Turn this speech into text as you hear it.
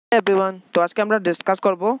Everyone, তো আজকে আমরা ডিসকাস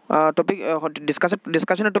করব টপিক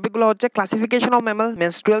ডিসকাশনের টপিকগুলো হচ্ছে classification of mammal,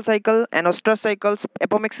 menstrual cycle, অ্যানোস্ট্রাস cycles,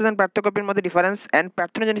 apomixis and পার্থেনোকার্পির মধ্যে ডিফারেন্স এন্ড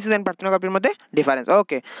পার্থেনোজেনেসিস এন্ড পার্থেনোকার্পির মধ্যে ডিফারেন্স।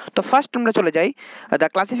 ওকে, তো ফার্স্ট আমরা চলে যাই দ্য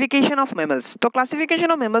ক্লাসিফিকেশন অফ ম্যামালস। তো ক্লাসিফিকেশন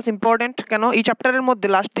অফ ম্যামালস ইম্পর্টেন্ট কেন? এই চ্যাপ্টারের মধ্যে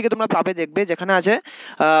লাস্ট দিকে তোমরা পাবে, দেখবে যেখানে আছে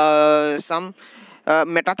সাম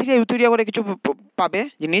মেটাথিরিয়া ইউথেরিয়া করে কিছু পাবে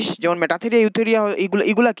জিনিস, যেমন মেটাথিরিয়া ইউথেরিয়া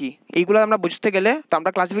এইগুলা কি, এইগুলো আমরা বুঝতে গেলে তো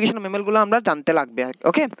আমরা ক্লাসিফিকেশন অফ ম্যামালগুলো আমরা জানতে লাগবে।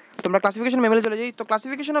 ওকে, তোমরা ক্লাসিফিকেশন ম্যামালে চলে যাই। তো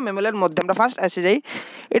ক্লাসিফিকেশন অফ ম্যামালের মধ্যে আমরা ফার্স্ট এসে যাই,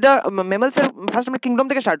 এটা ম্যামালসের ফার্স্ট আমরা কিংডম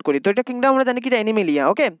থেকে স্টার্ট করি। তো এটা কিংডম আমরা জানি কি, এটা অ্যানিমেলিয়া।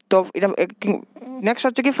 ওকে, তো এটা নেক্সট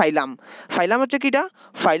হচ্ছে কি ফাইলাম। ফাইলাম হচ্ছে কি, এটা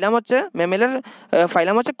ফাইলাম হচ্ছে ম্যামালের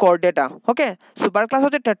ফাইলাম হচ্ছে কর্ডেটা। ওকে, সুপার ক্লাস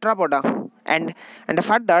হচ্ছে টেট্রাপোডা অ্যান্ড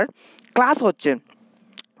ফার্দার ক্লাস হচ্ছে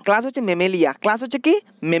মেমেলিয়া। ক্লাস হচ্ছে কি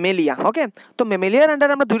মেমেলিয়া। ওকে, তো মেমেলিয়ার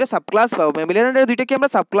আন্ডারে আমরা দুইটা সাবক্লাস পাবো। মেমেলিয়ার আন্ডারে দুইটা কি আমরা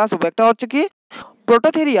সাবক্লাস পাবো, একটা হচ্ছে কি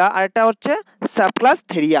প্রোটোথেরিয়া আর একটা হচ্ছে সাবক্লাস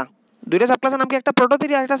থেরিয়া। দুইটা সাবক্লাসের নাম কি, একটা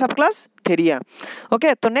প্রোটোথেরিয়া আর একটা সাবক্লাস থেরিয়া। ওকে,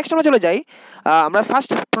 তো নেক্সট আমরা চলে যাই, আমরা ফার্স্ট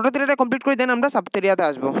প্রোটোথেরিয়াটা কমপ্লিট করে দেন আমরা সাবথেরিয়াতে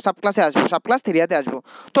আসবো, সাবক্লাসে আসবো, সাবক্লাস থেরিয়াতে আসবো।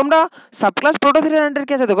 তো আমরা সাবক্লাস প্রোটোথেরিয়ার আন্ডারে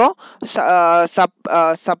কি আছে দেখো,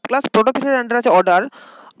 সাবক্লাস প্রোটোথেরিয়ার আন্ডারে আছে অর্ডার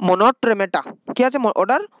মনোট্রেমেটা। কি আছে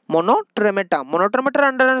অর্ডার মনোট্রেমেটা। মনোট্রেমেটার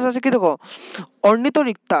আন্ডারে আছে কি দেখো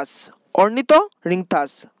অর্নিথোরিংথাস।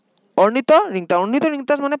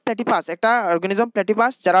 অর্নিথোরিংথাস মানে প্ল্যাটিপাস, একটা অর্গানিজম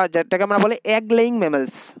প্ল্যাটিপাস, যেটাকে আমরা বলে এগ লেইং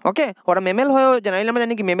ম্যামেলস। ওকে, ওরা ম্যামেল হয়েও জেনারেলি আমরা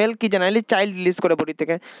জানি কি মেমেল কি জেনারেলি চাইল্ড রিলিজ করে বডি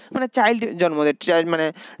থেকে, মানে চাইল্ড জন্ম দেয়, মানে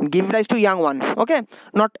give rise too young one. Okay,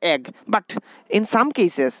 not egg, but in some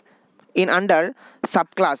cases in under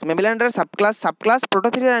subclass mammal under subclass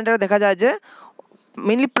প্রোটোথেরিয়ার আন্ডারে দেখা যায় যে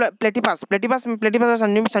মেইনলি প্ল্যাটিপাস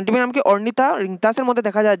সাইন্টিফিক নাম কি অর্নিথোরিংথাসের মধ্যে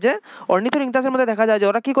দেখা যায় যে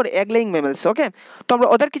ওরা কি করে এগ লেইং ম্যামেলস। ওকে, তো আমরা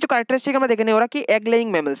ওদের কিছু ক্যারেক্টারিস্টিক আমরা দেখে নিই, ওরা কি এগ লেইং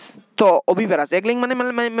ম্যামেলস। তো ওভিপ্যারাস, এগ লেইং মানে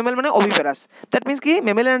ম্যামেল মানে ওভিপ্যারাস, দ্যাট মিনস কি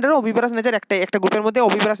মেমেলের আন্ডারে ওভিপ্যারাস নেচার একটা গ্রুপের মধ্যে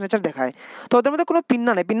ওভিপ্যারাস নেচার দেখায়। তো ওদের মধ্যে কোনো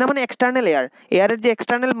পিন্না নেই। পিন্না মানে এক্সটার্নাল এয়ারের যে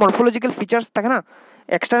এক্সটার্নাল মরফোলজিক্যাল ফিচার্স থাকে না,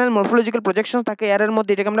 এক্সটার্নাল মরফোলজিক্যাল প্রজেকশনস থাকে এয়ারের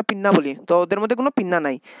মধ্যে, এটাকে আমরা পিন্না বলি। তো ওদের মধ্যে কোনো পিন্না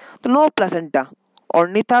নাই। তো নো প্লাসেন্টা।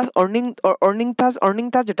 অর্নিংথাস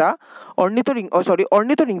যেটা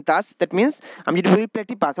অর্নিথোরিংথাস, দ্যাট মিনস আমি যদি বলি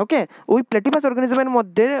প্ল্যাটিপাস। ওকে, ওই প্ল্যাটিপাস অর্গানিজমের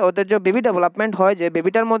মধ্যে ওদের যে বেবি ডেভেলপমেন্ট হয়, যে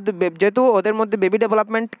বেবিটার মধ্যে যেহেতু ওদের মধ্যে বেবি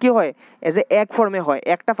ডেভেলপমেন্ট কি হয় এজ এ এগ ফর্মে হয়,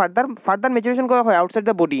 একটা ফার্দার ম্যাচুরেশন করা হয় আউটসাইড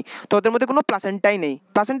দ্য বডি। তো ওদের মধ্যে কোনো প্লাসেন্টাই নেই।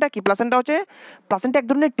 প্লাসেন্টা কি, প্লাসেন্টা এক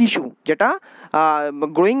ধরনের টিস্যু, যেটা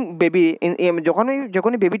গ্রোয়িং বেবি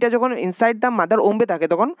যখনই বেবিটা যখন ইনসাইড দ্য মাদার ওম্বে থাকে,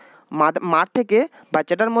 তখন মার থেকে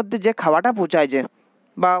বাচ্চাটার মধ্যে যে খাওয়াটা পৌঁছায় যে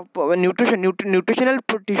বা নিউট্রিশনাল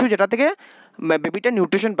টিস্যু, যেটা থেকে বেবিটা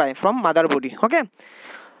নিউট্রিশন পায় ফ্রম মাদার বডি। ওকে,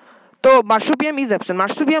 তো মার্সুপিয়াম ইজ অ্যাবসেন্ট।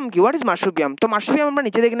 মার্সুপিয়াম কি, হোয়াট ইজ মার্সুপিয়াম? তো মার্সুপিয়াম আমরা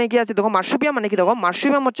নিচে দেখে কি আছে দেখো, মার্সুপিয়াম মানে কি দেখো,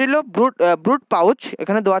 মার্সুপিয়াম হচ্ছে ব্রুট পাউচ,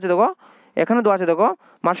 এখানে দেওয়া আছে দেখো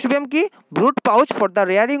মার্সুপিয়াম কি brute pouch for the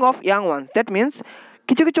rearing of young ones. That means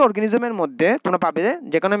কিছু অর্গানিজমের মধ্যে তোমরা পাবে,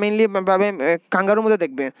 যেখানে মেইনলি পাবে কাঙ্গারুর মধ্যে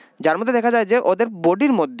দেখবে, যার মধ্যে দেখা যায় যে ওদের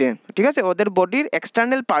বডির মধ্যে, ঠিক আছে, ওদের বডির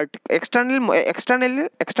এক্সটার্নাল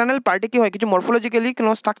পার্টে কি হয়, কিছু মরফোলজিক্যালি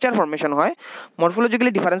কোনো স্ট্রাকচার ফর্মেশন হয়,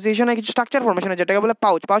 মরফোলজিক্যালি ডিফারেন্সিয়েশন হয়, কিছু স্ট্রাকচার ফর্মেশন হয়, যেটাকে বলে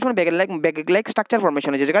পাউচ মানে ব্যাগ লাইক স্ট্রাকচার ফর্মেশন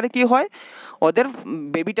হয়েছে, যেখানে কি হয় ওদের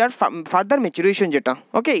বেবিটার ফার্দার ম্যাচুরেশন, যেটা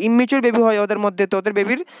ওকে ইমম্যাচিউর বেবি হয় ওদের মধ্যে, তো ওদের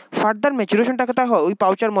বেবির ফার্দার ম্যাচুরেশনটাকে তা হয় ওই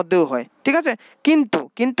পাউচের মধ্যেও হয়। ঠিক আছে,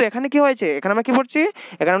 কিন্তু এখানে কি হয়েছে, এখানে আমরা কি পড়ছি,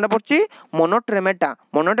 এখানে আমরা পড়ছি মনোট্রেমেটা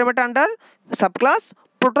আন্ডার সাবক্লাস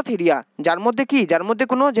প্রোটোথেরিয়া, যার মধ্যে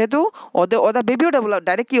কোনো যেহেতু ওদের বেবিও ডেভেলপ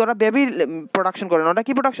ডাইরেক্ট কি ওরা বেবি প্রোডাকশন করে না, ওরা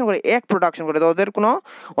কি প্রোডাকশন করে, এক প্রোডাকশন করে। তো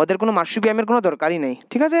ওদের কোনো মার্সুপিয়ামের কোনো দরকারই নেই।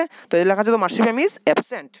 ঠিক আছে, তো এই লেখা আছে তো মার্সুপিয়াম ইজ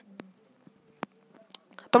অ্যাবসেন্ট।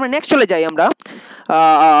 তো আমরা নেক্সট চলে যাই, আমরা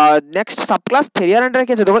নেক্সট সাবক্লাস থেরিয়ার আন্ডারে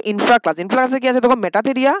কি আছে দেখো ইনফ্রাক্লাসে কি আছে দেখো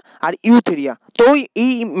মেটাথেরিয়া আর ইউথেরিয়া। তো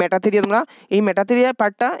এই মেটাথেরিয়া তোমরা এই মেটাথেরিয়ার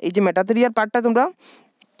পার্টটা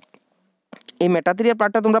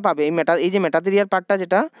তোমরা পাবে। এই যে মেটাথেরিয়ার পার্টটা,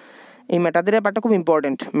 যেটা এই মেটাথেরিয়ার পার্টটা খুব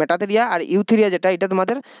ইম্পর্টেন্ট। মেটাথেরিয়া আর ইউথেরিয়া যেটা, এটা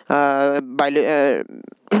তোমাদের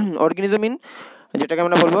অর্গানিজম ইন, যেটাকে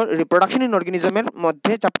আমরা বলবো রিপ্রোডাকশন ইন অর্গানিজমের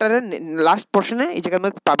মধ্যে চ্যাপ্টারের লাস্ট পোর্শনে এই জায়গার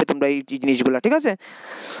মধ্যে পাবে তোমরা এই জিনিসগুলো। ঠিক আছে,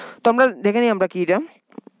 তো আমরা দেখে নিই আমরা কি এটা।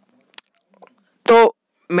 তো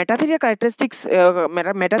মেটাথেরিয়ার ক্যারেক্টারিস্টিক্স,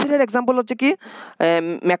 মেটাথেরিয়ার এক্সাম্পল হচ্ছে কি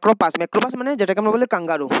ম্যাক্রোপাস মানে যেটাকে আমরা বলি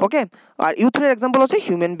কাঙ্গারু। ওকে, আর ইউথেরিয়ার এক্সাম্পল হচ্ছে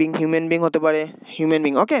হিউম্যান বিং হতে পারে,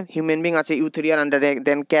 ওকে হিউম্যান বিং আছে ইউথেরিয়ার আন্ডারে,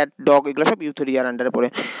 দেন ক্যাট, ডগ, এগুলো সব ইউথেরিয়ার আন্ডারে পড়ে।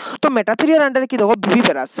 তো মেটাথেরিয়ার আন্ডারে কি দেখো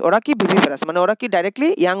ভিভিপ্যারাস, ওরা কি ভিভিপ্যারাস মানে ওরা কি ডাইরেক্টলি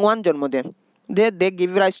ইয়াং ওয়ান জন্ম দেয়, they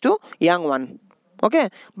give rise to young one. Okay,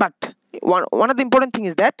 but one of the important thing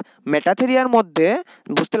is that মেটাথেরিয়ার মধ্যে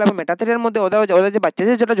বুঝতে লাগবে, মেটাথেরিয়ার মধ্যে ওদের যে বাচ্চা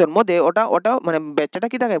যেটা জন্ম দেয় ওটা মানে বাচ্চাটা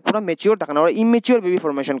কি থাকে, পুরো ম্যাচিওর থাকে না, ওরা ইমেচিওর বেবি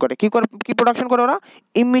ফর্মেশন করে। কি প্রোডাকশন করে ওরা?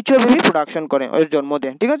 ইমেচিওর বেবি প্রোডাকশন করে ওদের জন্ম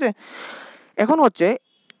দেয়, ঠিক আছে। এখন হচ্ছে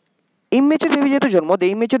ইমেচিওর বেবি যেহেতু জন্ম দেয়,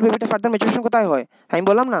 ইমেচিওর বেবিটা ফার্দার ম্যাচুরেশন কোথায় হয়? আমি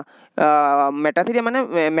বললাম না মেটাথেরিয়া মানে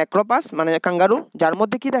ম্যাক্রোপাস মানে কাঙ্গারু, যার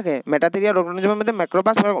মধ্যে কি থাকে মেটাথেরিয়া অর্গানিজমের মধ্যে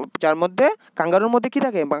ম্যাক্রোপাস, যার মধ্যে কাঙ্গারুর মধ্যে কি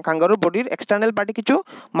থাকে, কাঙ্গারুর বডির এক্সটার্নাল পার্টে কিছু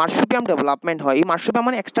মার্সুপিয়াম ডেভেলপমেন্ট হয়। এই মার্সুপিয়াম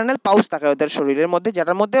মানে এক্সটার্নাল পাউচ থাকে ওদের শরীরের মধ্যে,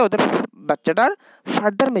 যেটার মধ্যে ওদের বাচ্চাটার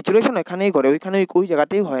ফার্দার ম্যাচুরেশন এখানেই করে, ওই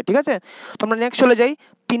জায়গাতেই হয়, ঠিক আছে। তো আমরা নেক্সট চলে যাই,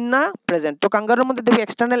 পিন্না প্রেজেন্ট। তো কাঙ্গারুর মধ্যে দেখবে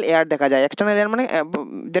এক্সটার্নাল এয়ার দেখা যায়, এক্সটার্নাল এয়ার মানে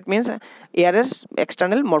that means এয়ারের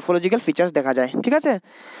external morphological features দেখা যায়, ঠিক আছে।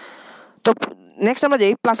 তো নেক্সট আমরা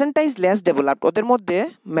যাই, প্লাসেন্টা ইজ লেস ডেভেলপড। ওদের মধ্যে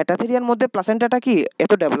মেটাথেরিয়ার মধ্যে প্লাসেন্টাটা কি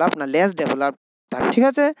এত ডেভেলপ না, লেস ডেভেলপ, ঠিক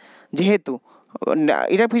আছে। যেহেতু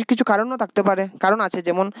এটা কিছু কারণও থাকতে পারে, কারণ আছে,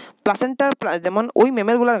 যেমন প্লাসেন্টার যেমন ওই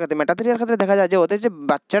মেমেলগুলোর ক্ষেত্রে মেটাথেরিয়ার ক্ষেত্রে দেখা যায় যে ওদের যে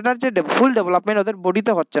বাচ্চাটার যে ফুল ডেভেলপমেন্ট ওদের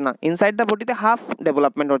বডিতে হচ্ছে না, ইনসাইড দ্য বডিতে হাফ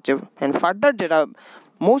ডেভেলপমেন্ট হচ্ছে, অ্যান্ড ফার্দার যেটা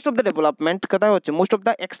মোস্ট অফ দ্য ডেভেলপমেন্ট কোথায় হচ্ছে, মোস্ট অফ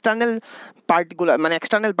দ্য এক্সটার্নাল পার্টগুলো মানে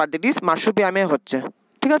এক্সটার্নাল পার্ট দ্যাট ইজ মার্সুপিয়ামে হচ্ছে,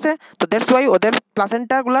 ঠিক আছে। তো দ্যাটস ওয়াই ওদের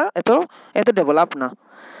প্লাসেন্টাগুলো এত ডেভেলপ না।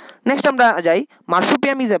 নেক্সট আমরা যাই,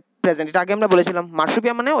 মার্সুপিয়াম ইজ এ প্রেজেন্ট। এটা আগে আমরা বলেছিলাম,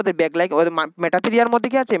 মার্সুপিয়াম মানে ওদের ব্যাগ লাইক, ওদের মেটাথেরিয়ার মধ্যে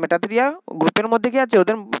কি আছে, মেটাথেরিয়া গ্রুপের মধ্যে কি আছে,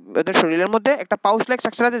 ওদের শরীরের মধ্যে একটা পাউচ লাইক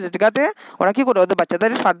স্ট্রাকচার আছে, যেটাতে ওরা কি করে ওদের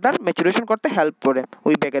বাচ্চাদের ফার্দার ম্যাচুরেশন করতে হেল্প করে,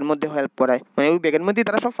 ওই ব্যাগের মধ্যে হেল্প করায়, মানে ওই ব্যাগের মধ্যেই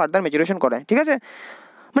তারা সব ফার্দার ম্যাচুরেশন করায়, ঠিক আছে।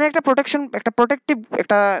 মানে একটা প্রোটেকশন, একটা প্রোটেক্টিভ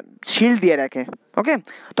একটা শিল্ড দিয়ে রাখে, ওকে।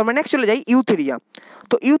 তো আমরা নেক্সট চলে যাই ইউথেরিয়া।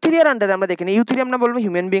 তো ইউথেরিয়ার আন্ডারে আমরা দেখি ইউথেরিয়া আমরা বলবো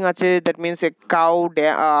হিউম্যান বিং আছে, that means a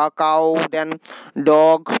cow then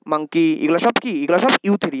dog monkey, এগুলো সব কি, এগুলো সব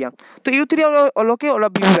ইউথেরিয়া। তো ইউথেরিয়া ওলোকে ওরা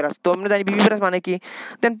ভিভিপারাস। তো আমরা জানি ভিভিপারাস মানে কি।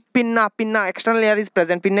 দেন পিন্না external air is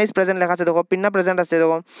present, পিন্না is present লেখা আছে, দেখো পিন্না প্রেজেন্ট আছে,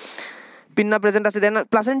 দেখো পিন্না প্রেজেন্ট আছে। দেন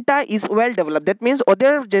placenta is well develop, that means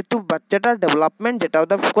ওদের যেহেতু বাচ্চাটার ডেভেলপমেন্ট যেটা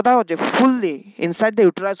ওদের কোথাও হচ্ছে ফুললি ইনসাইড দ্য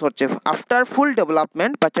ইউটেরাস হচ্ছে, আফটার ফুল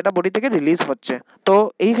ডেভেলপমেন্ট বাচ্চাটা বডি থেকে রিলিজ হচ্ছে। তো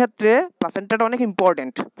এই ক্ষেত্রে প্লাসেন্টাটা অনেক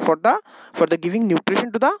important for the giving nutrition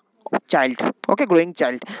to the child, okay, growing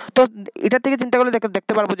child. তো এটা থেকে চিন্তা করলে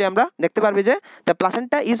দেখতে পারবো যে আমরা দেখতে পারবি যে the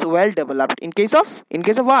placenta is well developed in case of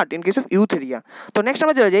what, in case of ইউথেরিয়া। তো নেক্সট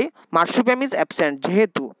আমরা চলে যাই, মার্সুপিয়াম ইজ অ্যাবসেন্ট।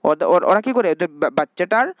 যেহেতু ওরা কি করে ওদের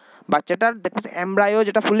বাচ্চাটার দ্যাট মিনস এমব্রায়ো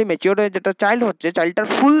যেটা ফুললি ম্যাচিওর হয়ে যেটা চাইল্ড হচ্ছে, চাইল্ডটার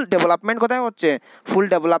ফুল ডেভেলপমেন্ট কোথায় হচ্ছে, ফুল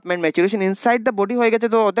development maturation inside the body হয়ে গেছে।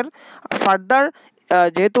 তো ওদের ফার্দার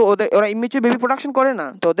যেহেতু ওরা ইমেচিওর বেবি প্রোডাকশন করে না,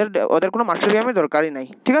 তো ওদের কোনো মার্সুপিয়ামের দরকারই নাই,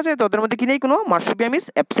 ঠিক আছে। তো ওদের মধ্যে কি নেই, কোনো মার্সুপিয়াম ইজ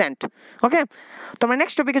অ্যাবসেন্ট, ওকে। তো আমরা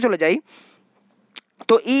নেক্সট টপিকে চলে যাই।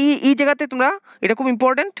 তো এই জায়গাতে তোমরা এটা খুব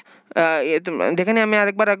ইম্পর্টেন্ট, দেখে নিই আমি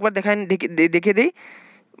আরেকবার দেখিয়ে দিই।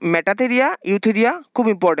 মেটাথেরিয়া ইউথেরিয়া খুব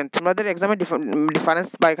ইম্পর্টেন্ট, তোমাদের এক্সামে ডিফারেন্স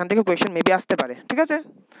বা এখান থেকে কোয়েশ্চেন মেবি আসতে পারে, ঠিক আছে।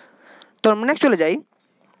 তো আমরা নেক্সট চলে যাই,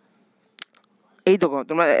 এই দেখো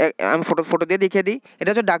তোমরা আমি ফটো দিয়ে দেখিয়ে দিই। এটা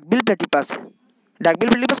হচ্ছে ডাকবিল প্লেটিপাস। ডাকবিল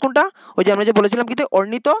প্লেটিপাস কোনটা, ওই যে আমরা যে বলেছিলাম কিন্তু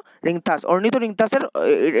অর্নিথোরিংথাসের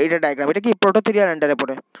এটা ডায়াগ্রাম। এটা কি প্রোটোথেরিয়ার আন্ডারে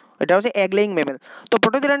পড়ে, এটা হচ্ছে এগ লেইং মেমেল। তো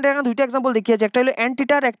প্রোটোথেরিয়ার আন্ডারে দুইটা এক্সাম্পল দেখিয়েছি, একটা হলো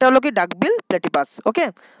অ্যান্টিটার, একটা হলো কি ডাকবিল প্লেটিপাস, ওকে।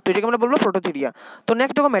 তো এটাকে আমরা বলবো প্রোটোথেরিয়া। তো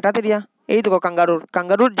নেক্সট দেখো মেটাথেরিয়া, এই দেখো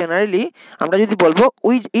কাঙ্গারুর জেনারেলি আমরা যদি বলবো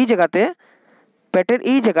এই জায়গাতে পেটের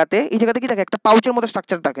এই জায়গাতে কি থাকে, একটা পাউচের মতো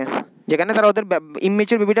স্ট্রাকচার থাকে, যেখানে তারা ওদের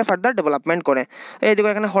ইমেচিওর বেবিটা ফার্দার ডেভেলপমেন্ট করে। এই দেখো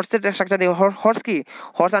এখানে হর্সের স্ট্রাকচার দেখো,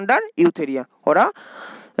 হর্স আন্ডার ইউথেরিয়া। ওরা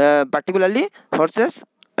particularly horse's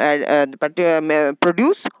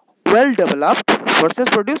produce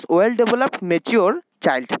well developed mature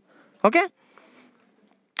child, ওকে।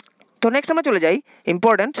 তো নেক্সট আমরা চলে যাই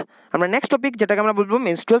ইম্পর্টেন্ট, আমরা নেক্সট টপিক যেটাকে আমরা বলবো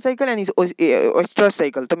মেনস্ট্রুয়াল সাইকেল অ্যান্ড ওয়েস্ট্রাস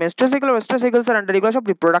সাইকেল। তো মেনস্ট্রুয়াল সাইকেল আর ওয়েস্ট্রাস সাইকেলসের আন্ডার এগুলো সব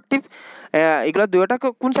রিপ্রোডাক্টিভ, এগুলো দুইটা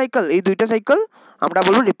কোন সাইকেল, এই দুইটা সাইকেল আমরা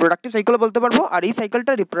বলবো রিপ্রোডাক্টিভ সাইকেলও বলতে পারবো, আর এই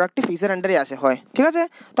সাইকেলটা রিপ্রোডাক্টিভ ফেজের আন্ডারে হয়, ঠিক আছে।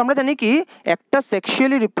 তো আমরা জানি কি একটা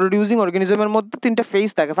সেক্সুয়ালি রিপ্রোডিউসিং অর্গানিজমের মধ্যে তিনটা ফেজ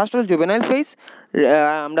থাকে। ফার্স্ট হল জুভেনাইল ফেজ,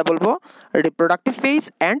 আমরা বলবো রিপ্রোডাক্টিভ ফেজ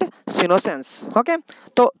অ্যান্ড সিনোসেন্স, ওকে।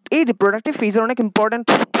 তো এই রিপ্রোডাক্টিভ ফেজের অনেক important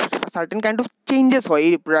certain kind of changes হয়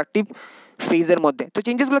এই রিপ্রোডাক্টিভ ফেজের মধ্যে। তো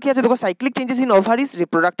চেঞ্জেসগুলো কি আছে দেখো, cyclic changes in ovaries,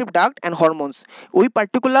 reproductive duct and hormones. ওই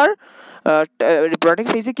পার্টিকুলার রিপ্রোডাক্টিভ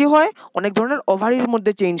ফেজে কি হয়, অনেক ধরনের ওভারির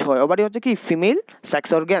মধ্যে চেঞ্জ হয়। ওভারি হচ্ছে কি ফিমেল সেক্স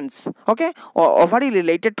অর্গানস, ওকে। ওভারি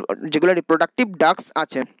রিলেটেড যেগুলো রিপ্রোডাক্টিভ ডাক্টস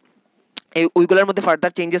আছে ওইগুলোর মধ্যে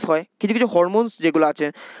ফার্দার চেঞ্জেস হয়। কিছু হরমোনস যেগুলো আছে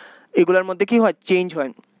এগুলোর মধ্যে কি হয়, চেঞ্জ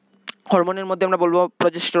হয়। হরমোনের মধ্যে আমরা বলবো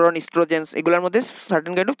প্রজেস্টেরন, ইস্ট্রোজেন্স, এগুলোর মধ্যে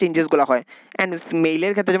সার্টেন কাইন্ড অফ চেঞ্জেসগুলো হয়। অ্যান্ড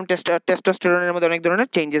মেইলের ক্ষেত্রে যেমন টেস্টোস্টেরনের মধ্যে অনেক ধরনের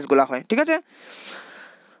চেঞ্জেসগুলো হয়, ঠিক আছে।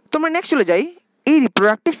 তো আমরা নেক্সট চলে যাই, এই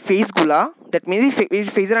রিপ্রোডাক্টিভ ফেজগুলা, দ্যাট মিনস এই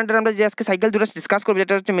ফেজের আন্ডারে আমরা যে আজকে সাইকেল দুটো ডিসকাস করবো,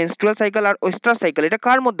 যেটা হচ্ছে মেনস্ট্রুয়াল সাইকেল আর ওয়েস্ট্রাস সাইকেল, এটা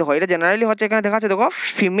কার মধ্যে হয়? এটা জেনারেলি হচ্ছে, এখানে দেখা যাচ্ছে দেখো,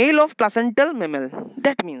 female of placental mammal.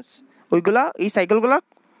 That means ওইগুলা, এই সাইকেলগুলা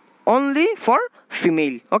only for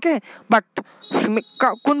female. Okay, but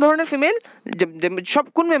কোন ধরনের ফিমেল? সব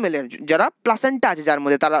কোন মেমেলের? যারা প্লাসেন্টা আছে যার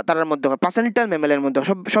মধ্যে, তারার মধ্যে হয়, প্লাসেন্টাল মেমেলের মধ্যে,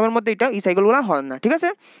 সবার মধ্যে এটা এই সাইকেলগুলো হয় না। ঠিক আছে,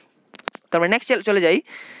 তারপরে নেক্সট চলে যাই।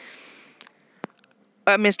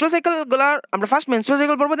 মেনস্ট্রুয়াল সাইকেলগুলো আমরা ফার্স্ট মেনস্ট্রুয়াল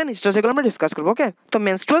সাইকেল পড়বো, দেন হিস্ট্রাল সাইকেল আমরা ডিসকাস করবো। ওকে, তো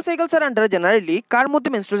মেনস্ট্রুয়াল সাইকেলস এর আন্ডারে জেনারেলি কার মধ্যে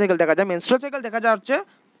মেনস্ট্রুয়াল সাইকেল দেখা যায়? মেনস্ট্রুয়াল সাইকেল দেখা যায় হচ্ছে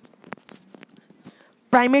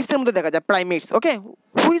প্রাইমেটসের মধ্যে দেখা যায়, primates. Okay,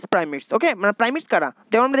 who is primates? ওকে, মানে প্রাইমেটস কারা?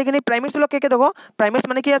 যেমন আমরা দেখে নিই প্রাইমেটস হলো কে কে। দেখো প্রাইমেটস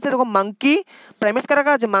মানে কি আছে, দেখো মাঙ্কি। প্রাইমেটস কারা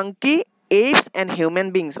কারা আছে? Monkey, apps and human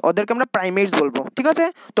beings, ওদেরকে আমরা প্রাইমেটস বলবো। ঠিক আছে,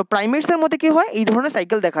 তো প্রাইমেটসের মধ্যে কি হয়, এই ধরনের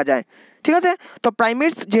সাইকেল দেখা যায়। ঠিক আছে, তো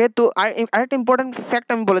প্রাইমেটস যেহেতু, আরেকটা ইম্পর্টেন্ট ফ্যাক্ট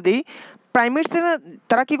আমি বলে দিই, প্রাইমেটসের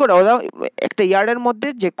তারা কী করে, ওরা একটা ইয়ার্ডের মধ্যে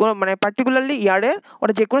যে কোনো, মানে পার্টিকুলারলি ইয়ার্ডের,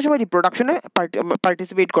 ওরা যে কোনো সময় রিপ্রোডাকশনে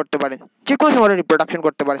পার্টিসিপেট করতে পারে, যে কোনো সময় ওরা রিপ্রোডাকশন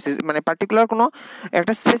করতে পারে, মানে পার্টিকুলার কোনো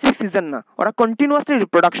একটা স্পেসিফিক সিজন না, ওরা কন্টিনিউয়াসলি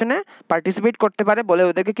রিপ্রোডাকশনে পার্টিসিপেট করতে পারে বলে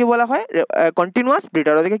ওদেরকে কী বলা হয়? Continuous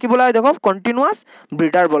breeder. ওদেরকে কী বলা হয়? দেখো কন্টিনিউয়াস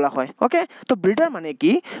ব্রিডার বলা হয়। ওকে, তো ব্রিডার মানে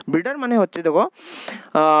কি? ব্রিডার মানে হচ্ছে দেখো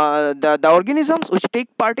the organisms which take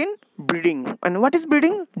part in breeding. And what is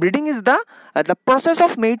breeding? Breeding is the process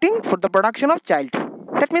of mating for the production of child.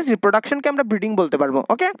 That means reproduction কে আমরা ব্রিডিং বলতে পারবো।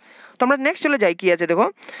 ওকে, তো আমরা নেক্সট চলে যাই, কি আছে দেখো,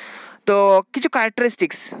 তো কিছু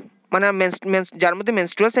ক্যারেক্টারিস্টিক্স, মানে যার মধ্যে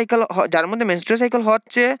মেনস্ট্রুয়াল সাইকেল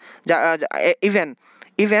হচ্ছে,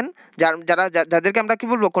 ইভেন যাদেরকে আমরা কি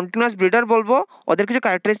বলবো, কন্টিনিউয়াস ব্রিডার বলবো, ওদের কিছু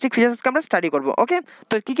ক্যারেক্টারিস্টিক ফিচার্সকে আমরা স্টাডি করবো। ওকে,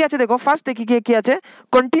 তো কী কী আছে দেখো, ফার্স্ট দেখি কি আছে,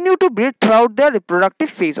 continue to breed through out there reproductive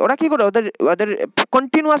phase. ওরা কী করে, ওদের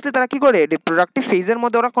কন্টিনিউয়াসলি তারা কী করে, রিপ্রোডাক্টিভ ফেজের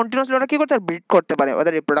মধ্যে ওরা কন্টিনিউয়াসলি ওরা কী করতে পারে, ব্রিড করতে পারে,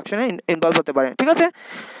 ওদের রিপ্রোডাকশনে ইনভলভ হতে পারে। ঠিক আছে,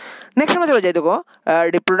 নেক্সট আমরা চলে যাই, দেখো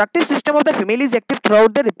reproductive system of the female is active through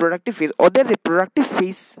out the reproductive phase. ওদের রিপ্রোডাক্টিভ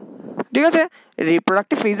ফেজ, ঠিক আছে,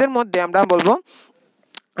 রিপ্রোডাক্টিভ ফেজের মধ্যে আমরা বলবো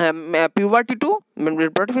পিউবার্টি টু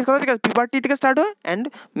রিপ্রোডাক্টিভ ফেজ, ঠিক আছে, পিউবার্টি থেকে স্টার্ট হয় অ্যান্ড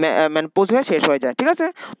মেনোপজ হয়ে শেষ হয়ে যায়। ঠিক আছে,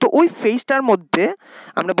 তো ওই ফেজটার মধ্যে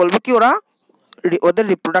আমরা বলবো কি, ওদের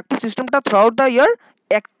রিপ্রোডাক্টিভ সিস্টেমটা through out the year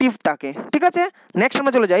active থাকে। ঠিক আছে, নেক্সট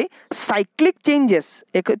আমরা চলে যাই, সাইক্লিক চেঞ্জেস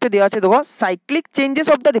এক্ষেত্রে দেওয়া আছে, দেখো cyclic changes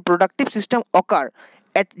of the reproductive system ochre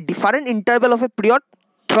at different interval of a period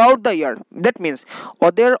through out the year. That means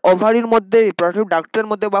ওদের ওভারির মধ্যে, রিপ্রোডাক্টিভ ডাক্টের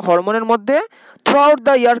মধ্যে বা হরমোনের মধ্যে থ্রু আউট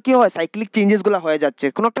দ্য ইয়ার কী হয়, সাইক্লিক চেঞ্জেসগুলো হয়ে যাচ্ছে,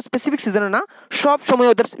 কোনো একটা স্পেসিফিক সিজনে না, সব সময়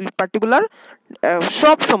ওদের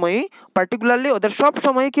পার্টিকুলারলি ওদের সব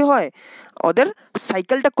সময় কী হয়, ওদের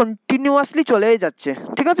সাইকেলটা কন্টিনিউয়াসলি চলে যাচ্ছে।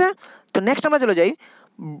 ঠিক আছে, তো নেক্সট আমরা চলে যাই।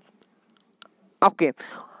 ওকে,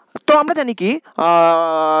 তো আমরা জানি কি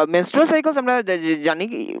মেনস্ট্রুয়াল সাইকেলস, আমরা জানি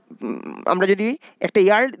আমরা যদি একটা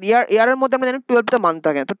ইয়ারের মধ্যে আমরা জানি 12টা মান্থ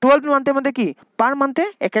থাকে, তো 12 মান্থের মধ্যে কি পার মান্থে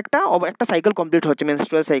একটা সাইকেল কমপ্লিট হচ্ছে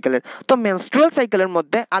মেনস্ট্রুয়াল সাইকেলের। তো মেনস্ট্রুয়াল সাইকেলের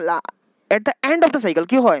মধ্যে at the end of the cycle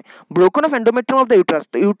কি হয়, broken of endometrium of the uterus.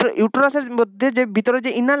 তো ইউটারাসের মধ্যে যে ভিতরে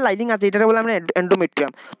যে ইনার লাইনিং আছে, এটাকে বলে আমরা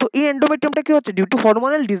এন্ডোমেট্রিয়াম। তো এই এন্ডোমেট্রিয়ামটা কি হচ্ছে, ডিউ টু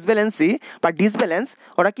হরমোনাল ডিসব্যালেন্স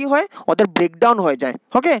ওরা কি হয়, ওদের ব্রেকডাউন হয়ে যায়।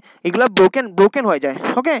 ওকে, এগুলো ব্রোকেন হয়ে যায়।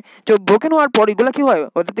 ওকে, তো ব্রোকেন হওয়ার পর এগুলো কি হয়,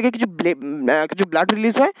 ওদের থেকে কিছু ব্লাড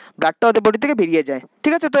রিলিজ হয়, ব্লাডটা ওদের বডি থেকে বেরিয়ে যায়।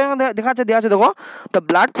 ঠিক আছে, তো দেওয়া আছে দেখো, তো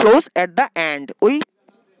blood flows at the end. ওই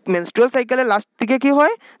মেনস্ট্রুয়াল সাইকেলের লাস্ট থেকে কি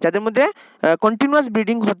হয়, যাদের মধ্যে কন্টিনিউয়াস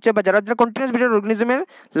ব্রিডিং হচ্ছে বা যারা continuous breeder অর্গানিজমের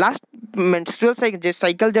last menstrual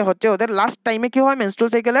cycle যে হচ্ছে, ওদের লাস্ট টাইমে কি হয়,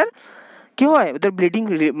 মেনস্ট্রুয়াল সাইকেলের কি হয়, ওদের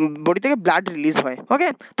বডি থেকে ব্লাড রিলিজ হয়। ওকে,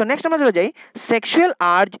 তো নেক্সট আমরা চলে যাই, sexual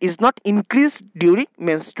urge is not increase during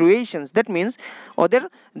মেনস্ট্রুয়েশনস। That means ওদের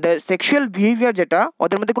সেক্সুয়াল বিহেভিয়ার যেটা,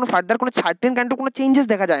 ওদের মধ্যে কোনো ফার্দার কোনো সার্টেন কাইন্ড অফ কোনো চেঞ্জেস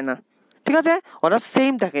দেখা যায় না। ঠিক আছে, ওরা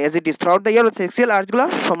সেম থাকে as it is through out the year, sexual আর্জগুলো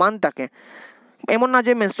সমান থাকে। এমন না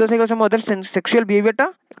যে মেনস্ট্রুয়াল সাইকেলের সময় ওদের সেক্সুয়াল বিহেভিয়ারটা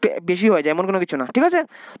একটু বেশি হয়ে যায়, এমন কোনো কিছু না। ঠিক আছে,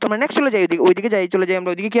 তো আমরা নেক্সট চলে যাই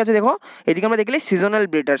আমরা ওইদিকে কি আছে দেখো, এদিকে আমরা দেখলে সিজনাল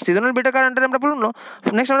ব্রিডার কার আন্ডারে আমরা বলুন না।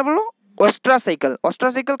 নেক্সট আমরা বলবো ওয়েস্ট্রাস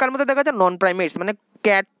সাইকেল কার মধ্যে দেখা যায়, নন প্রাইমেটস মানে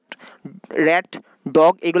ক্যাট, র্যাট,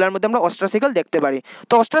 ডগ, এগুলোর মধ্যে আমরা ওয়েস্ট্রাস সাইকেল দেখতে পারি।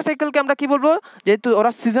 তো ওয়েস্ট্রাস সাইকেলকে আমরা কি বলবো, যেহেতু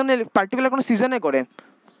ওরা সিজনে, পার্টিকুলার কোনো সিজনে করে,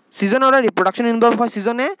 সিজনে ওরা রিপ্রোডাকশন ইনভলভ হয়,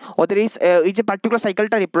 সিজনে ওদের এই যে পার্টিকুলার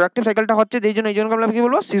সাইকেলটা, রিপ্রোডাক্টিভ সাইকেলটা হচ্ছে, এই জন্য আমরা কি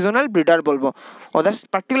বলবো, সিজনাল ব্রিডার বলবো। ওদের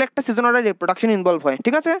পার্টিকুলার একটা সিজন ওরা রিপ্রোডাকশন ইনভলভ হয়।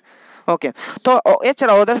 ঠিক আছে, ওকে, তো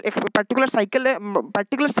এছাড়া ওদের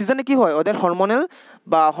পার্টিকুলার সিজনে কি হয়, ওদের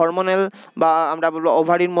হরমোনাল বা আমরা বলবো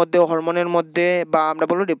ওভারির মধ্যে, হরমোনের মধ্যে, বা আমরা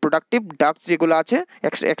বলবো রিপ্রোডাক্টিভ ডাক্টস যেগুলো আছে,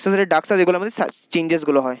 এক্সেসরি ডাক্টস আছে, যেগুলোর মধ্যে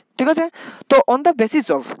চেঞ্জেসগুলো হয়। ঠিক আছে, তো অন দ্য বেসিস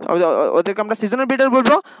অফ ওদেরকে আমরা সিজনাল ব্রিডার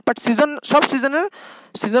বলবো, বাট সব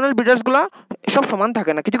সিজনাল সিজনাল ব্রিডার্সগুলো সব সমান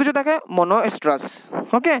থাকে না, কিছু কিছু থাকে মনোএস্ট্রাস।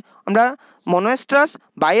 ওকে, আমরা মনোএস্ট্রাস,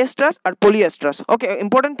 বাইএস্ট্রাস আর পলিএস্ট্রাস। ওকে,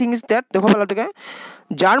 ইম্পর্টেন্ট থিং ইজ দ্যাট, দেখো ভালো থেকে,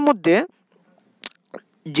 যার মধ্যে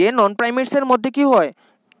যে নন প্রাইমেটসের মধ্যে কি হয়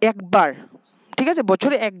একবার, ঠিক আছে,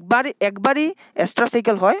 বছরে একবারই এস্ট্রা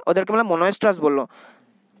সাইকেল হয়, ওদেরকে আমরা মনোএস্ট্রাস বললো।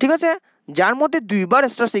 ঠিক আছে, যার মধ্যে দুইবার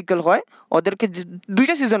এস্ট্রা সাইকেল হয়, ওদেরকে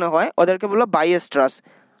দুইটা সিজনে হয়, ওদেরকে বললো বাইএস্ট্রাস।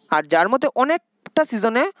 আর যার মধ্যে অনেকটা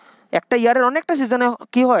সিজনে, একটা ইয়ারের অনেকটা সিজনে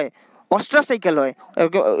কি হয় অস্ট্রাস সাইকেল হয়,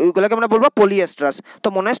 ওইগুলোকে আমরা বলবো পলিএস্ট্রাস। তো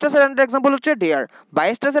মনোএস্ট্রাসের আন্ডার এক্সাম্পল হচ্ছে ডিয়ার,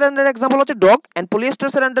 বাইএস্ট্রাসের আন্ডার এক্সাম্পল হচ্ছে ডগ, অ্যান্ড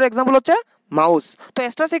পলিএস্ট্রাসের আন্ডার এক্সাম্পল হচ্ছে মাউস। তো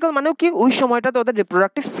এস্ট্রা সাইকেল মানেও কি ওই সময়টাতে ওদের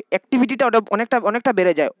রিপ্রোডাক্টিভ অ্যাক্টিভিটিটা ওটা অনেকটা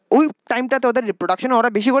বেড়ে যায়, ওই টাইমটাতে ওদের রিপ্রোডাকশনে ওরা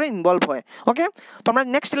বেশি করে ইনভলভ হয়। ওকে, তো আমরা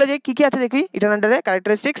নেক্সট চলে যাই, কী কী আছে দেখি এটার আন্ডারে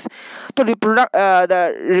ক্যারেক্টারিস্টিক্স। তো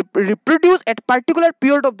reproduce at particular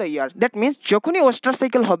period of the year, that means যখনই ওয়েস্ট্রাস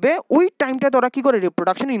সাইকেল হবে ওই টাইমটাতে ওরা কী করে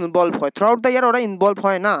রিপ্রোডাকশনে ইনভলভ হয়, থ্রু আউট দ্য ইয়ার ওরা ইনভলভ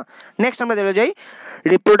হয় না। নেক্সট আমরা চলে যাই,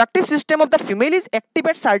 reproductive system of the female is active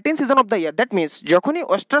at certain season of the year, that means যখনই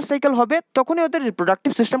ওয়েস্ট্রাস সাইকেল হবে তখনই ওদের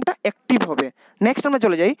রিপ্রোডাক্টিভ সিস্টেমটা অ্যাক্টিভ হবে। নেক্সট আমরা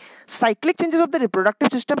চলে যাই, cyclic changes of the reproductive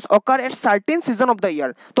systems ochre at certain season of the year.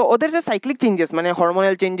 তো ওদের যে সাইক্লিক চেঞ্জেস মানে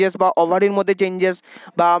হরমোনাল চেঞ্জেস বা ওভারির মধ্যে চেঞ্জেস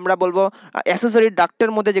বা আমরা বলবো অ্যাসেসরি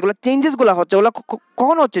ডাক্টের মধ্যে যেগুলো চেঞ্জেসগুলো হচ্ছে, ওগুলো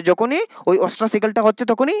কখন হচ্ছে, যখনই ওই ওয়েস্ট্রাস সাইকেলটা হচ্ছে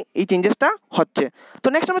তখনই এই চেঞ্জেসটা হচ্ছে। তো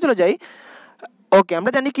নেক্সট আমরা চলে যাই, ওকে,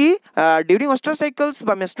 আমরা জানি কি ডিউরিং ওয়েস্ট্রাস সাইকেলস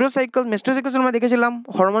বা মেনস্ট্রুয়াল সাইকেলস আমরা দেখেছিলাম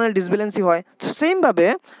হরমোনাল ডিসব্যালেন্সি হয়। সেমভাবে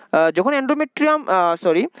যখন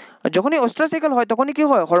যখনই ওয়েস্ট্রাস সাইকেল হয় তখনই কি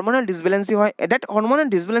হয় হরমোনাল ডিসব্যালেন্সি হয়। দ্যাট হরমোনাল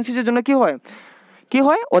ডিসব্যালেন্সির জন্য কি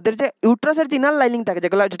হয় ওদের যে ইউট্রাসের যে ইনার লাইনিং থাকে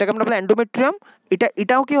যেটাকে আমরা বলি এন্ডোমেট্রিয়াম,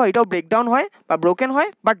 এটাও কি হয়, এটাও ব্রেকডাউন হয় বা ব্রোকেন হয়।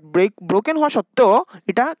 বাট ব্রোকেন হওয়া সত্ত্বেও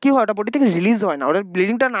এটা কি হয়, ওটা বডি থেকে রিলিজ হয় না, ওটার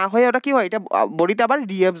ব্লিডিংটা না হয়ে ওটা কি হয়, এটা বডিতে আবার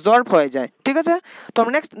রিঅ্যাবজর্ব হয়ে যায়। ঠিক আছে, তো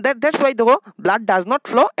আমরা নেক্সট দ্যাটস ওয়াই দেখো blood does not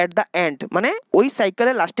flow at the end, মানে ওই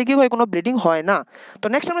সাইকেলের লাস্টে কি হয় কোনো ব্লিডিং হয় না। তো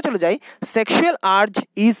নেক্সট আমরা চলে যাই, sexual urge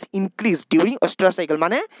is increase during ওয়েস্ট্রাস cycle,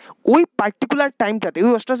 মানে ওই পার্টিকুলার টাইমটাতে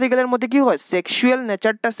ওই ওয়েস্ট্রাস সাইকেলের মধ্যে কি হয় সেক্সুয়াল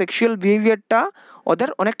নেচারটা, সেক্সুয়াল বিহেভিয়ারটা ওদের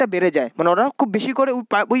অনেকটা বেড়ে যায়, মানে ওরা খুব বেশি করে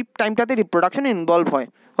ওই টাইমটাতে রিপ্রোডাকশনে ইনভলভ হয়।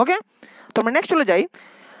 ওকে, তো আমরা নেক্সট চলে যাই,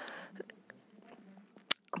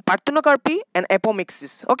 Parthenocarpy and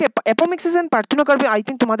Apomixis. Okay, Apomixis and Parthenocarpy I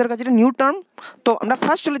think তোমাদের কাছে এটা নিউ টার্ম। তো আমরা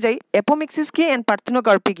ফার্স্ট চলে যাই Apomixis কি and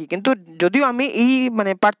Parthenocarpy কি, কিন্তু যদিও আমি এই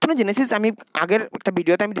মানে পার্থেনোজেনেসিস আমি আগের একটা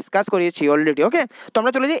ভিডিওতে আমি ডিসকাস করেছি অলরেডি। ওকে, তো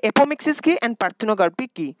আমরা চলে যাই Apomixis কি and Parthenocarpy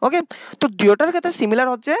কি। ওকে, তো দুটোটার ক্ষেত্রে সিমিলার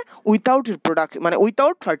হচ্ছে উইথাউট রিপ্রোডাকশন মানে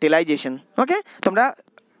উইথাউট ফার্টিলাইজেশন। ওকে, তো আমরা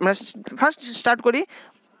ফার্স্ট স্টার্ট করি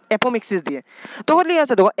Apomixis দিয়ে। তো হলেই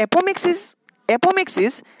আছে দেখো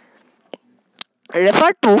Apomixis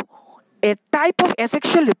refer to a type of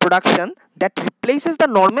asexual reproduction that replaces the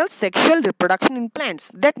normal sexual reproduction in plants.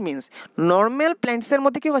 That means normal plants এর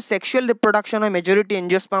মধ্যে কি হয় sexual reproduction হয়, majority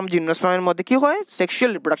angiosperm gymnosperm এর মধ্যে কি হয়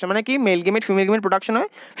sexual reproduction মানে কি male gamete female gamete production হয়,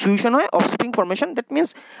 fusion হয়, offspring formation, that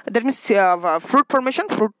means fruit formation,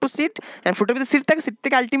 fruit to seed, and fruit থেকে seed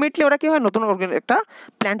থেকে ultimately ওরা কি হয় নতুন একটা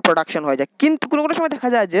plant production হয়ে যায়। কিন্তু কোনো কোনো সময় দেখা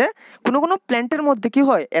যায় যে কোনো প্ল্যান্টের মধ্যে কি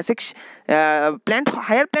হয় প্ল্যান্ট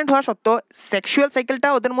হায়ার প্ল্যান্ট হওয়া সত্ত্বেও সেক্সুয়াল সাইকেলটা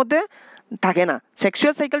ওদের মধ্যে থাকে না,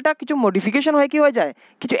 সেক্সুয়াল সাইকেলটা কিছু মডিফিকেশন হয়ে কি হয়ে যায়,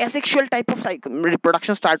 কিছু asexual type of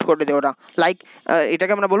reproduction start করে দেয় ওরা, লাইক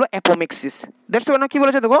এটাকে আমরা বলবো অ্যাপোমিক্সিস। দ্যাটস ওয়াই কি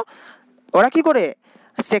বলেছে দেখো, ওরা কি করে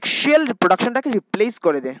সেক্সুয়াল রিপ্রোডাকশনটাকে রিপ্লেস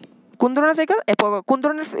করে দেয়। কোন ধরনের সাইকেল,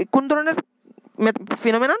 কোন ধরনের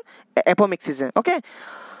ফিনোমেনন, অ্যাপোমিক্সিসে। ওকে,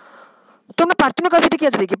 তো আমরা পার্থেনোকার্পিতে কি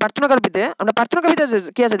আছে দেখি, পার্থেনোকার্পিতে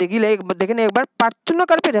কি আছে দেখি দেখে নিই একবার।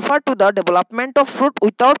 Parthenocarpy refer to the development of fruit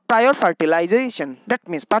without prior fertilisation. That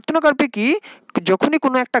means parthenocarpy কি, যখনই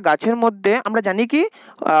কোনো একটা গাছের মধ্যে আমরা জানি কি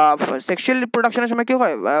সেক্সুয়াল রিপ্রোডাকশনের সময় কি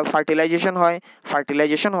হয়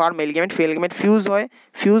ফার্টিলাইজেশন হওয়ার mail gamete female gamete fuse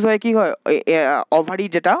হয় কি হয় ওভারি,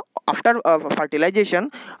 যেটা after fertilisation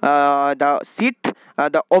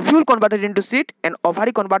the ovule converted into seed and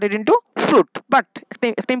ovary converted into fruit. But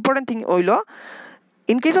একটা ইম্পর্টেন্ট থিং হইলো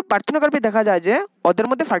ইন কেস অফ পার্থেনোকার্পি দেখা যায় যে ওদের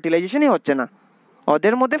মধ্যে ফার্টিলাইজেশনই হচ্ছে না,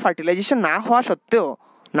 ওদের মধ্যে ফার্টিলাইজেশন না হওয়া সত্ত্বেও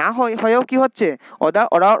হয়েও কি হচ্ছে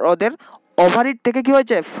ওদের ওভারি থেকে কি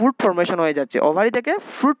হয়েছে ফ্রুট ফর্মেশন হয়ে যাচ্ছে,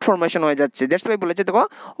 দ্যাটস ওয়াই বলেছে দেখো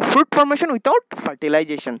ফ্রুট ফর্মেশন উইথাউট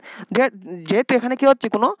ফার্টিলাইজেশন। যেহেতু এখানে কি হচ্ছে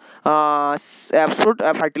কোনো ফ্রুট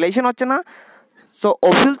ফার্টিলাইজেশন হচ্ছে না, সো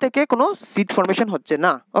ওভিউল থেকে কোনো সিড ফর্মেশন হচ্ছে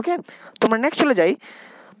না। ওকে, তো আমরা নেক্সট চলে যাই,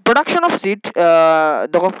 প্রোডাকশন অফ সিড।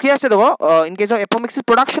 দেখো কি আছে দেখো in case of apomixis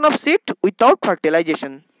production of seed without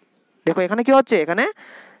fertilisation. দেখো এখানে কি হচ্ছে, এখানে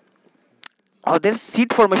ওদের সিড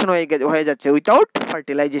ফর্মেশন হয়ে যাচ্ছে উইথাউট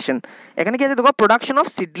ফার্টিলাইজেশন। এখানে কি আছে দেখো প্রোডাকশন অফ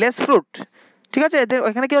সিডলেস ফ্রুট। ঠিক আছে, এদের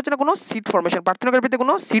এখানে কি হচ্ছে না কোনো সিড ফর্মেশন, পার্থেনোকার্পিতে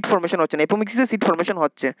কোনো সিড ফর্মেশন হচ্ছে না, অ্যাপোমিক্সিসে সিড ফর্মেশন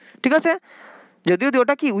হচ্ছে। ঠিক আছে, যদিও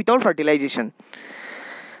ওটা কি উইথাউট ফার্টিলাইজেশন।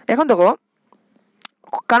 এখন দেখো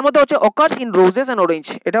কার মধ্যে হচ্ছে occurs in roses and orange,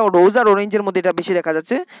 এটা রোজ আর অরেঞ্জের মধ্যে এটা বেশি দেখা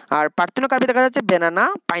যাচ্ছে। আর পার্থেনোকার্পি দেখা যাচ্ছে banana,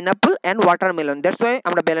 pineapple and watermelon. That's why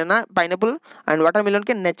আমরা banana, pineapple and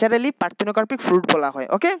ওয়াটারমেলনকে naturally parthenocarpic fruit বলা হয়।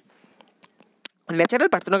 ওকে, ন্যাচারাল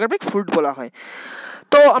পার্থেনোকার্পিক ফ্রুট বলা হয়।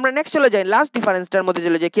 তো আমরা নেক্সট চলে যাই, লাস্ট ডিফারেন্সটার মধ্যে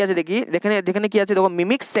চলে যাই, কি আছে দেখি, দেখেনে কি আছে দেখো,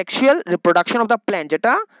 mimic sexual reproduction of the plant,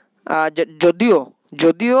 যেটা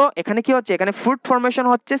যদিও এখানে কি হচ্ছে, এখানে ফ্রুট ফর্মেশন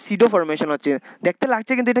হচ্ছে, সিডো ফর্মেশন হচ্ছে, দেখতে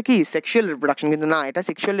লাগছে কিন্তু এটা কি সেক্সুয়াল রিপ্রোডাকশন, কিন্তু না, এটা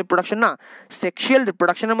সেক্সুয়াল রিপ্রোডাকশন না। সেক্সুয়াল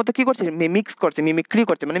রিপ্রোডাকশনের মতো কি করছে, মিমিক্রি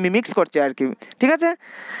করছে, মানে মিমিক্স করছে আর কি, ঠিক আছে।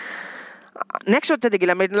 নেক্সট হচ্ছে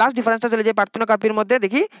দেখিলাম লাস্ট ডিফারেন্সটা চলে যাই পার্থেনোকার্পির মধ্যে,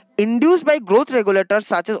 দেখি induce by growth regulator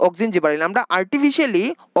such as auxin জিবারেলিন। আমরা আর্টিফিশিয়ালি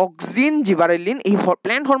অক্সিন জিবারেলিন এই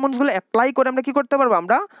প্ল্যান্ট হরমোনসগুলো অ্যাপ্লাই করে আমরা কি করতে পারবো,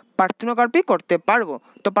 আমরা পার্থেনোকার্পি করতে পারবো।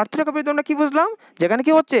 তো পার্থেনোকার্পিতে আমরা কি বুঝলাম, যেখানে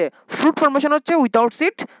কি হচ্ছে ফ্রুট ফর্মেশন হচ্ছে উইথাউট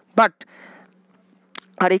সিড, বাট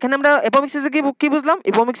আর এখানে আমরা এপোমিক্সিসে কি বুঝলাম,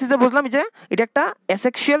 এপোমিক্সিসে বুঝলাম যে এটা একটা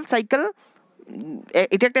অ্যাসেক্সুয়াল সাইকেল,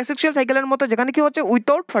 এটা একটা অ্যাসেক্সুয়াল সাইকেলের মতো, যেখানে কি হচ্ছে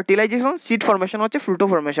উইথাউট ফার্টিলাইজেশন সিড ফর্মেশন হচ্ছে, ফ্রুটো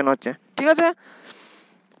ফর্মেশন হচ্ছে, ঠিক আছে।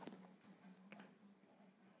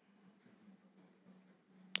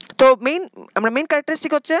 তো আমরা মেইন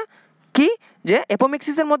ক্যারেক্টারিস্টিক হচ্ছে কি, যে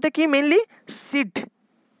এপোমিক্সিসের মধ্যে কি মেইনলি সিড,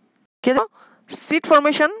 কি সিড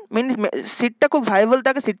ফর্মেশন, সিডটা খুব ভাইবল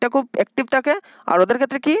থাকে, সিডটা খুব অ্যাক্টিভ থাকে, আর ওদের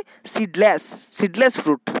ক্ষেত্রে কি সিডলেস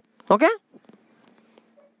ফ্রুট। ওকে,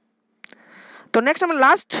 তো নেক্সট আমরা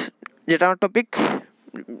লাস্ট যেটা আমার টপিক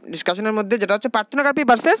ডিসকাশনের মধ্যে, যেটা হচ্ছে পার্থেনোকার্পি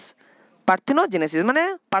ভার্সেস পার্থেনোজেনেসিস, মানে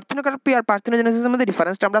পার্থেনোকার্পি আর পার্থেনোজেনেসিসের মধ্যে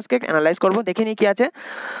ডিফারেন্সটা আমরা আজকে অ্যানালাইজ করবো, দেখে নিই কি আছে।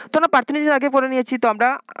 তো আমরা পার্থেনোজেনেসিস আগে পড়ে নিয়েছি, তো আমরা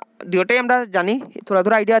দুটোটাই আমরা জানি, থোড়া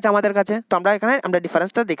আইডিয়া আছে আমাদের কাছে, তো আমরা এখানে আমরা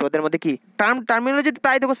ডিফারেন্সটা দেখি ওদের মধ্যে কি টার্মিনোলজি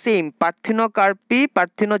প্রায় দেখো সেম, পার্থেনোকার্পি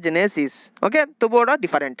পার্থেনোজেনেসিস, ওকে, তবু ওরা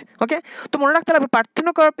ডিফারেন্ট। ওকে, তো মনে রাখতে হবে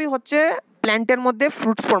পার্থেনোকার্পি হচ্ছে প্ল্যান্টের মধ্যে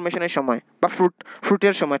ফ্রুট ফর্মেশনের সময় বা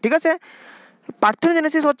ফ্রুটের সময়, ঠিক আছে।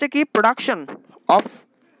 পার্থেনোজেনেসিস হচ্ছে কি production of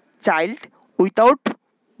child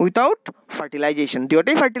without fertilisation,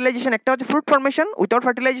 দুটোই ফার্টিলাইজেশন, একটা হচ্ছে ফ্রুট ফর্মেশন উইথাউট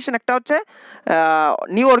ফার্টিলাইজেশন, একটা হচ্ছে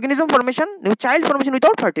new organism formation, new child formation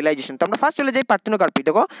without fertilisation. তো আমরা ফার্স্ট চলে যাই পার্থেনোকার্পি,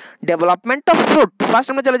 দেখো ডেভেলপমেন্ট অফ ফ্রুট, ফার্স্ট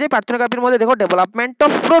আমরা চলে যাই পার্থেনোকার্পির মধ্যে, দেখো development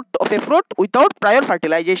of A fruit without prior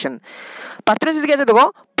fertilisation. Parthenogenesis কি আছে দেখো,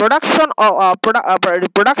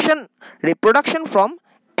 reproduction from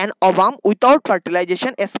an ovum without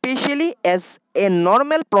fertilization, especially as a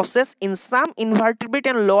normal process in some invertebrate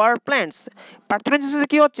and lower plants. Parthenogenesis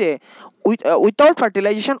কি হচ্ছে, উইথাউট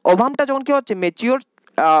ফার্টিলাইজেশন ওভামটা যখন কি হচ্ছে ম্যাচিওর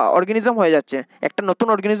অর্গানিজম হয়ে যাচ্ছে, একটা নতুন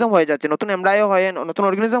অর্গানিজম হয়ে যাচ্ছে, নতুন এমব্রায়ো হয়ে নতুন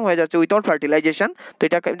অর্গানিজম হয়ে যাচ্ছে উইথাউট ফার্টিলাইজেশন, তো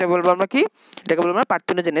এটা বলবো আমরা কি, এটাকে বলবো আমরা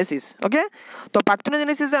পার্থেনোজেনেসিস। ওকে, তো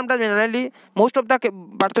পার্থেনোজেনেসিসে আমরা generally most of the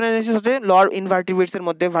parthenogenesis হচ্ছে লোয়ার ইনভার্টিব্রেটসের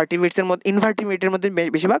মধ্যে, ইনভার্টিব্রেটের মধ্যে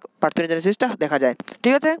বেশিরভাগ পার্থেনোজেনেসিসটা দেখা যায়,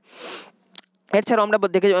 ঠিক আছে। এছাড়াও আমরা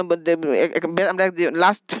আমরা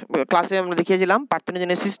লাস্ট ক্লাসে আমরা দেখিয়েছিলাম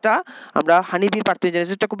পার্থেনোজেনেসিসটা, আমরা হানিবির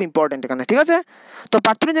পার্থেনোজেনেসিসটা খুব ইম্পর্টেন্ট এখানে, ঠিক আছে। তো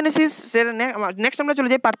পার্থেনোজেনেসিসের নেক্সট আমরা চলে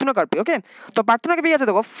যাই পার্থেনোকার্পি। ওকে, তো পার্থেনোকার্পি আছে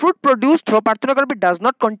দেখো, fruit produce through parthenocarpy does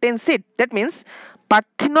not contain seed, that means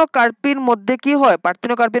পার্থেনোকার্পির মধ্যে কি হয়,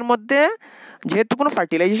 পার্থেনোকার্পির মধ্যে যেহেতু কোনো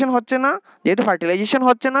ফার্টিলাইজেশন হচ্ছে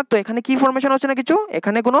না, তো এখানে কি ফর্মেশন হচ্ছে না কিছু,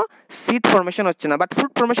 এখানে কোনো সিড ফর্মেশন হচ্ছে না, বাট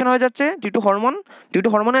ফ্রুট ফর্মেশন হয়ে যাচ্ছে due to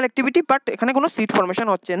hormonal activity, but এখানে কোনো সিড ফর্মেশন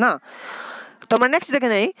হচ্ছে না। তো আমরা নেক্সট দেখে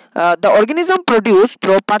নেই, the organism produce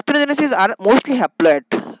through parthenogenesis R mostly haploid.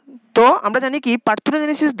 তো আমরা জানি কি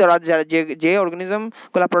পার্থেনোজেনেসিস দ্বারা যে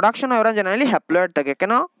অর্গানিজমগুলো প্রোডাকশন হয় ওরা জেনারেলি হ্যাপ্লয়েড থাকে,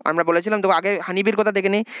 কেন আমরা বলেছিলাম তো আগে হানিবির কথা দেখে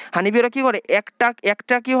নিই, হানিবিরা কি করে,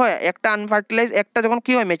 একটা কি হয়, একটা আনফার্টিলাইজ, একটা যখন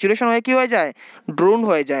কি হয় ম্যাচুরেশন হয়ে কি হয়ে যায়, ড্রোন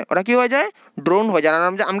হয়ে যায়, ওরা কি হয়ে যায়, ড্রোন হয়ে যায়।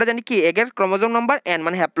 আমরা জানি কি এগের ক্রোমোজোম নাম্বার এন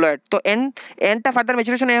মানে হ্যাপ্লয়েড, তো এনটা ফার্দার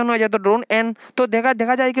ম্যাচুরেশন এন হয়ে যায়, তো ড্রোন এন, তো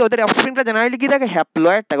দেখা যায় কি ওদের অফস্প্রিংটা জেনারেলি কি থাকে,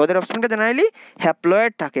 হ্যাপ্লয়েড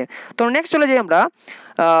থাকে, তো নেক্সট চলে যাই আমরা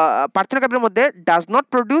পার্থেনোকার্পির মধ্যে ডাজ নট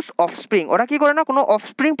প্রডিউস অফস্প্রিং, ওরা কি করে না, কোনো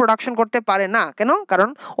অফস্প্রিং প্রোডাকশন করতে পারে না, কেন, কারণ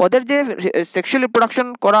ওদের যে সেক্সুয়াল রিপ্রোডাকশন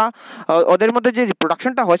করা, ওদের মধ্যে যে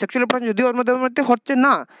রিপ্রোডাকশনটা হয়, সেক্সুয়াল রিপ্রোডাকশন যদিও মধ্যে হচ্ছে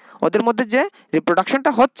না, ওদের মধ্যে যে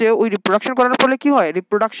রিপ্রোডাকশনটা হচ্ছে, ওই রিপ্রোডাকশন করার ফলে কি হয়,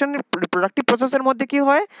 রিপ্রোডাক্টিভ প্রসেসের মধ্যে কি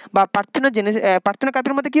হয়, বা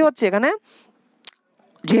পার্থেনোকার্পির মধ্যে কি হচ্ছে, এখানে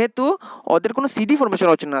যেহেতু ওদের কোনো সিডি ফর্মেশন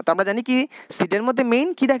হচ্ছে না, তো আমরা জানি কি সিডের মধ্যে মেইন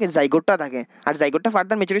কি থাকে, জাইগোটটা থাকে, আর জাইগোটটা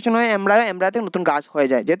ফার্দার ম্যাচুরেশন হয়ে এমব্রায়োতে নতুন গাছ হয়ে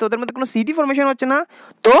যায়, যেহেতু ওদের মধ্যে কোনো সিডি ফর্মেশন হচ্ছে না,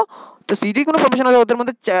 তো সিডি কোনো ফর্মেশন হলে ওদের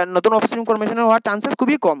মধ্যে নতুন অফস্প্রিং ফর্মেশন হওয়ার চান্সেস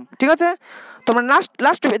খুবই কম, ঠিক আছে। তো আমরা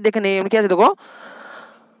লাস্ট দেখে নেই কি আছে দেখো,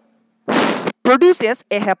 প্রডিউসেস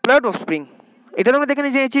এ হ্যাপ্লয়েড অফস্প্রিং, এটা তো আমরা দেখে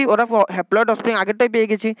নিয়েছি, ওরা হ্যাপ্লয়েড অফস্প্রিং আগেরটাই পেয়ে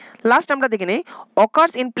গেছি। লাস্ট আমরা দেখে নিই,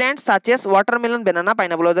 occurs in plants such as watermelon, banana,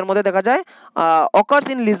 pineapple, ওদের মধ্যে দেখা যায় occurs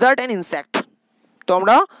in Lizaad and insect, তো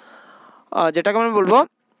আমরা যেটাকে আমি বলবো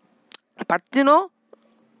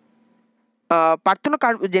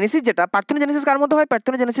পার্থেনোজেনেসিস, যেটা পার্থেনোজেনেসিস কার মধ্যে হয়,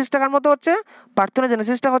 পার্থেনোজেনেসিসটা কার মধ্যে হচ্ছে,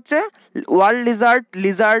 পার্থেনোজেনেসিসটা হচ্ছে ওয়ার্ল্ড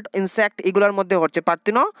লিজার্ড ইনসেক্ট এগুলোর মধ্যে হচ্ছে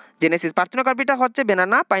পার্থেনোজেনেসিস। পার্থেনোকার্পিটা হচ্ছে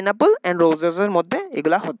ব্যানানা, পাইনাপল অ্যান্ড রোজেসের মধ্যে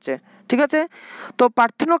এগুলা হচ্ছে, ঠিক আছে। তো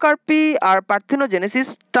পার্থেনোকার্পি আর পার্থেনোজেনেসিস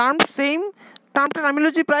টার্মটা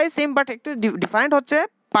টার্মিনোলজি প্রায় সেম, বাট একটু ডিফারেন্ট হচ্ছে।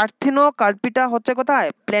 পার্থেনোকার্পিটা হচ্ছে কোথায়,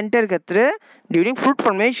 প্ল্যান্টের ক্ষেত্রে ডিউরিং ফ্রুট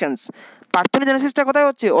ফর্মেশনস। পার্থেনোজেনেসিসটা কোথায়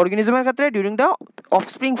হচ্ছে, অর্গানিজমের ক্ষেত্রে ডিউরিং দ্য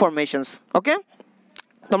অফস্প্রিং ফর্মেশনস। ওকে,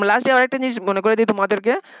 তো আমরা লাস্টে আরেকটা জিনিস মনে করে দিই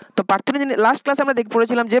তোমাদেরকে। তো লাস্ট ক্লাসে আমরা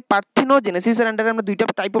পড়েছিলাম যে পার্থেনোজেনেসিসের আন্ডারে আমরা দুইটা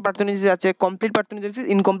টাইপ অফ পার্থেনোজেনেসিস আছে, কমপ্লিট পার্থেনোজেনেসিস,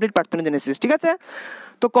 ইনকমপ্লিট পার্থেনোজেনেসিস, ঠিক আছে।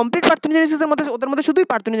 তো কমপ্লিট পার্থেনোজেনেসিসের মধ্যে ওদের মধ্যে শুধুই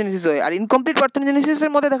পার্থেনোজেনেসিস হয়, আর ইনকমপ্লিট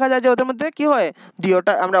পার্থেনোজেনেসিসের মধ্যে দেখা যায় যে ওদের মধ্যে কি হয়,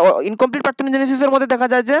 দুইটা। আমরা ইনকমপ্লিট পার্থেনোজেনেসিসের মধ্যে দেখা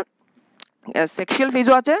যায় যে সেক্সুয়াল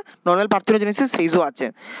ফেজও আছে, নর্মাল পার্থেনোজেনেসিস ফেজও আছে।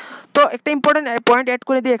 তো একটা ইম্পর্টেন্ট পয়েন্ট অ্যাড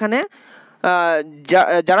করে দিই এখানে,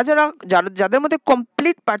 যাদের মধ্যে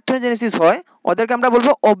কমপ্লিট পার্থেনোজেনেসিস হয় ওদেরকে আমরা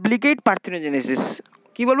বলবো অব্লিগেট পার্থেনোজেনেসিস।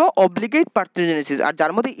 কি বলবো, অব্লিগেট পার্থেনোজেনেসিস। আর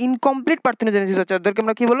যার মধ্যে ইনকমপ্লিট পার্থেনোজেনেসিস হচ্ছে ওদেরকে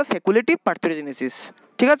আমরা কি বলবো, ফ্যাকুলেটিভ পার্থেনোজেনেসিস,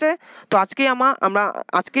 ঠিক আছে। তো আমরা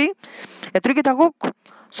আজকেই এতটুকুই থাকুক।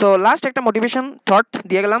 সো লাস্ট একটা মোটিভেশন থট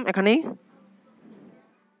দিয়ে গেলাম এখানেই।